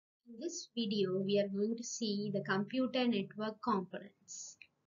This video, we are going to see the computer network components.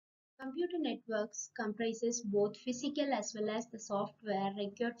 Computer networks comprises both physical as well as the software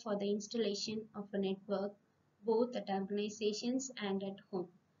required for the installation of a network, both at organizations and at home.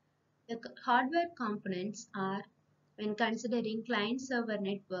 The hardware components are, when considering client-server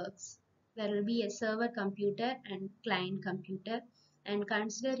networks, there will be a server computer and client computer, and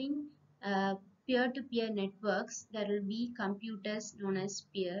considering peer-to-peer networks, there will be computers known as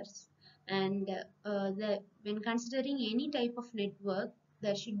peers. And when considering any type of network,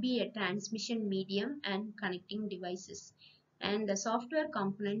 there should be a transmission medium and connecting devices. And the software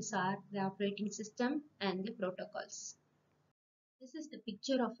components are the operating system and the protocols. This is the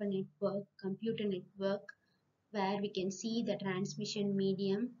picture of a network, computer network, where we can see the transmission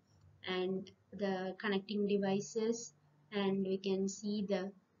medium and the connecting devices, and we can see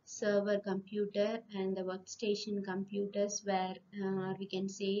the server computer and the workstation computers, where we can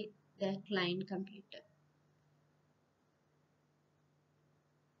say the client computer.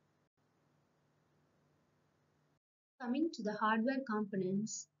 Coming to the hardware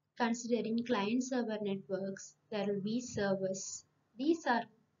components, considering client-server networks, there will be servers. These are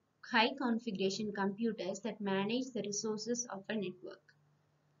high configuration computers that manage the resources of a network.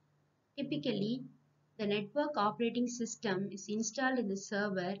 Typically, the network operating system is installed in the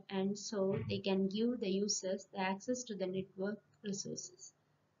server, and so they can give the users the access to the network resources.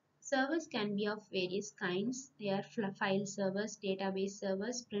 Servers can be of various kinds. They are file servers, database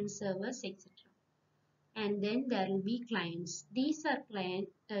servers, print servers, etc. And then there will be clients. These are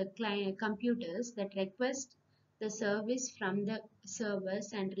client computers that request the service from the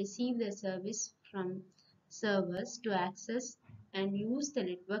servers and receive the service from servers to access and use the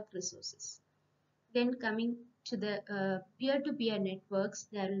network resources. Then coming to the peer-to-peer networks,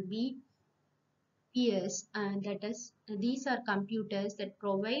 there will be peers, and that is, these are computers that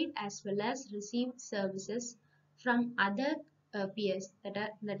provide as well as receive services from other peers,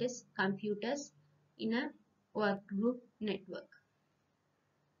 that is computers in a work group network.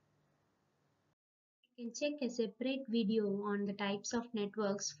 You can check a separate video on the types of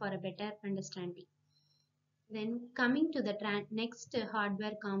networks for a better understanding. Then coming to the next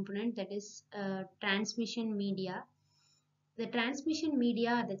hardware component, that is transmission media. The transmission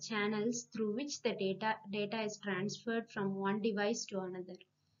media are the channels through which the data is transferred from one device to another.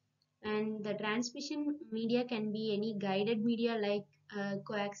 And the transmission media can be any guided media like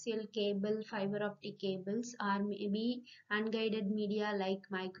coaxial cable, fiber optic cables, or maybe unguided media like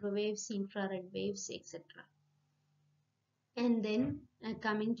microwaves, infrared waves, etc. And then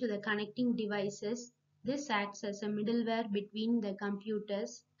coming to the connecting devices, this acts as a middleware between the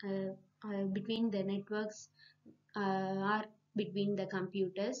computers, between the networks, or between the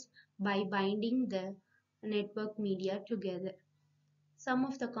computers by binding the network media together. Some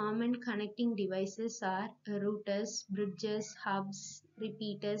of the common connecting devices are routers, bridges, hubs,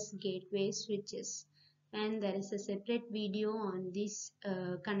 repeaters, gateways, switches, and there is a separate video on these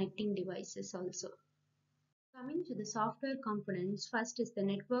connecting devices also. Coming to the software components, first is the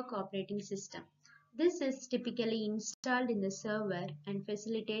network operating system. This is typically installed in the server and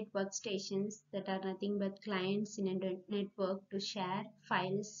facilitate workstations that are nothing but clients in a network to share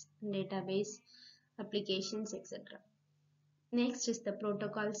files, database, applications, etc. Next is the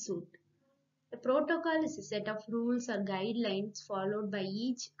protocol suite. The protocol is a set of rules or guidelines followed by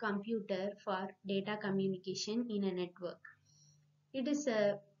each computer for data communication in a network. It is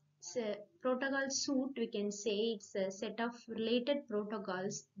a protocol suite, we can say it's a set of related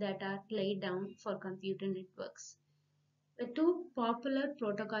protocols that are laid down for computer networks. The two popular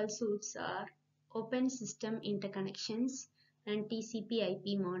protocol suites are Open System Interconnections and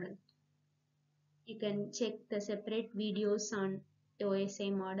TCP/IP model. You can check the separate videos on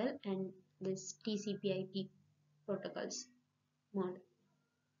OSI model and this TCP/IP protocols model.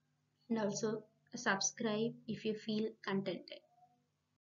 And also subscribe if you feel contented.